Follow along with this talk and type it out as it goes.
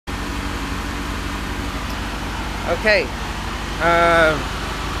Okay,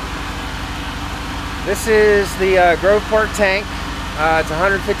 this is the Groveport tank. It's a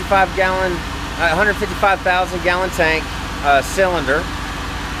 155,000 gallon tank cylinder,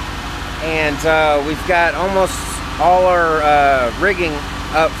 and we've got almost all our rigging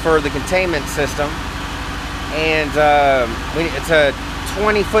up for the containment system. And it's a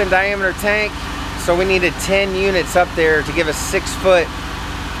 20-foot in diameter tank, so we needed 10 units up there to give us 6 foot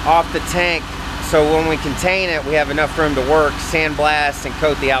off the tank. So when we contain it, we have enough room to work, sandblast, and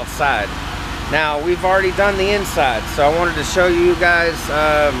coat the outside. Now, we've already done the inside, so I wanted to show you guys.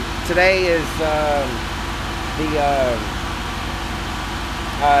 Today is the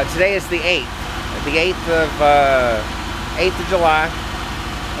 8th of July,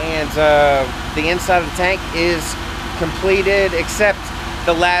 and the inside of the tank is completed, except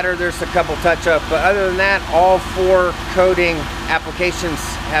the ladder. There's a couple touch-up, but other than that, all 4 coating applications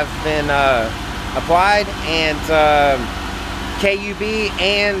have been applied, and KUB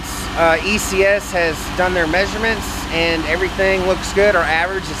and ECS has done their measurements, and everything looks good. Our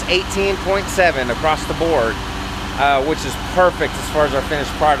average is 18.7 across the board, which is perfect as far as our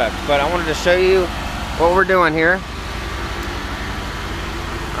finished product. But I wanted to show you what we're doing here.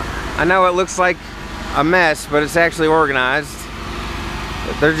 I know it looks like a mess, but it's actually organized.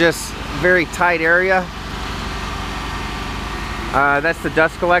 They're just very tight area. That's the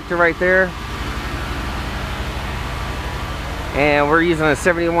dust collector right there. And we're using a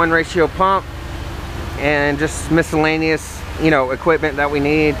 71 ratio pump and just miscellaneous, equipment that we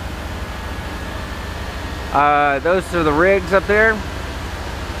need. Those are the rigs up there.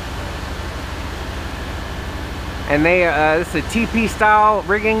 And this is a TP style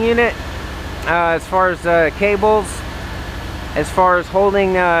rigging unit. As far as cables, as far as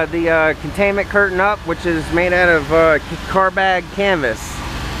holding the containment curtain up, which is made out of car bag canvas.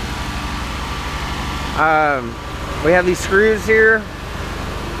 We have these screws here,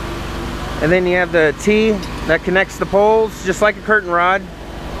 and then you have the T that connects the poles, just like a curtain rod.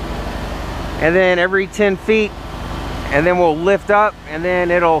 And then every 10 feet, and then we'll lift up, and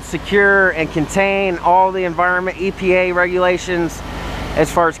then it'll secure and contain all the environment EPA regulations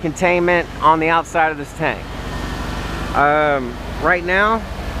as far as containment on the outside of this tank. Right now,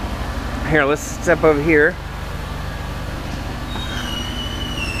 here, let's step over here.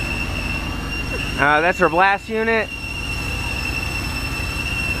 That's our blast unit,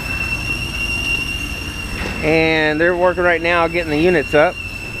 and they're working right now getting the units up.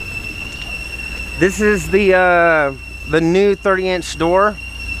 This is the new 30-inch door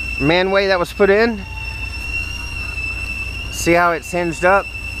manway that was put in. See how it's hinged up?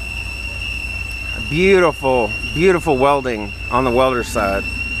 Beautiful, beautiful welding on the welder side.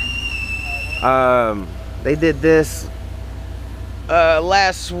 They did this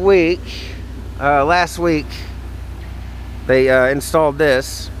last week. They installed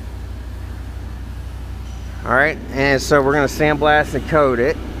this. All right, and so we're gonna sandblast and coat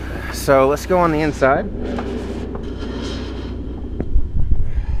it. So let's go on the inside.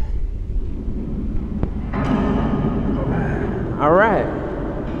 All right.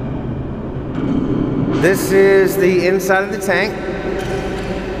 This is the inside of the tank.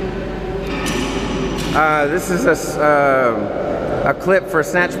 This is a clip for a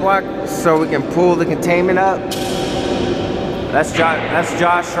snatch block, so we can pull the containment up. That's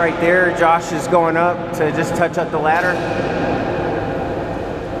Josh right there. Josh is going up to just touch up the ladder.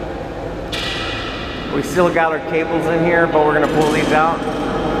 We still got our cables in here, but we're gonna pull these out.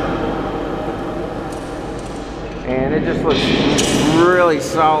 And it just looks really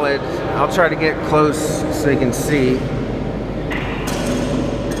solid. I'll try to get close so you can see.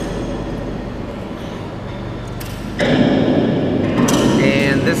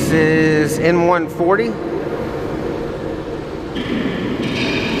 And this is N140.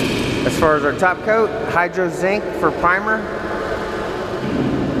 As far as our top coat, hydro zinc for primer.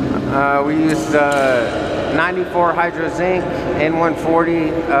 We used 94 hydro zinc,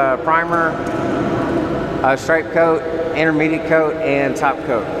 N140 primer, stripe coat, intermediate coat, and top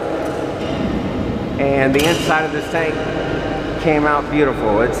coat. And the inside of this tank came out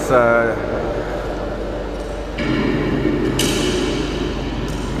beautiful. It's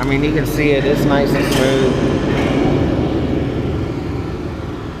I mean, you can see it, it's nice and smooth.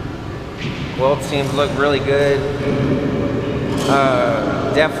 Weld seams look really good.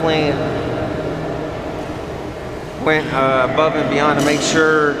 Definitely went above and beyond to make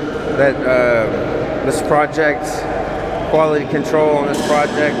sure that this project, quality control on this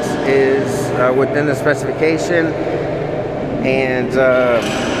project is within the specification, and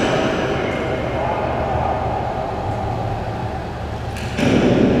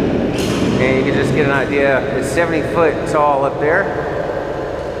And you can just get an idea. It's 70 foot tall up there.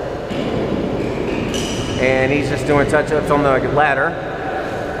 And he's just doing touch-ups on the ladder.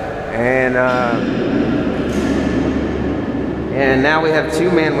 And now we have two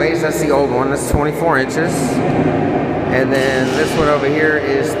manways. That's the old one. That's 24 inches. And then this one over here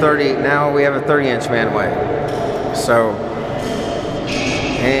is 30. Now we have a 30-inch manway. So,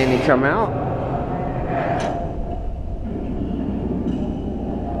 and you come out.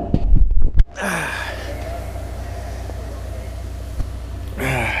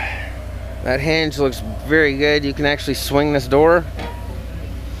 That hinge looks very good. You can actually swing this door.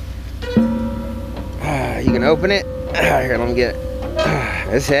 You can open it. Here, let me get it.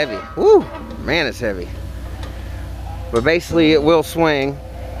 It's heavy. Woo! Man, it's heavy. But basically, it will swing.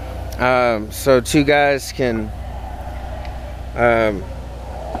 So two guys can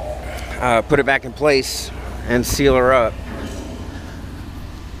put it back in place and seal her up.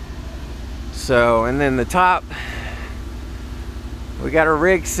 So, and then the top, we got our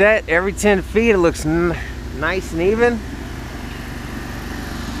rig set every 10 feet. It looks nice and even.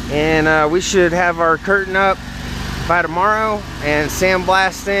 And we should have our curtain up by tomorrow, and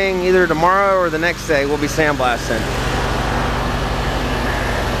sandblasting either tomorrow or the next day. We'll be sandblasting.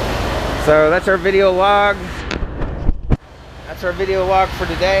 So that's our video log. That's our video log for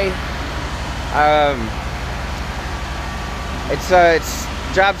today. It's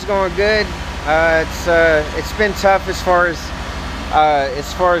job's going good. It's been tough as far as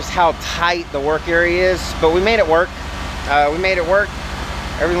how tight the work area is, but we made it work.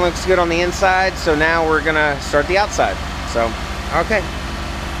 Everything looks good on the inside, so now we're gonna start the outside. So, okay.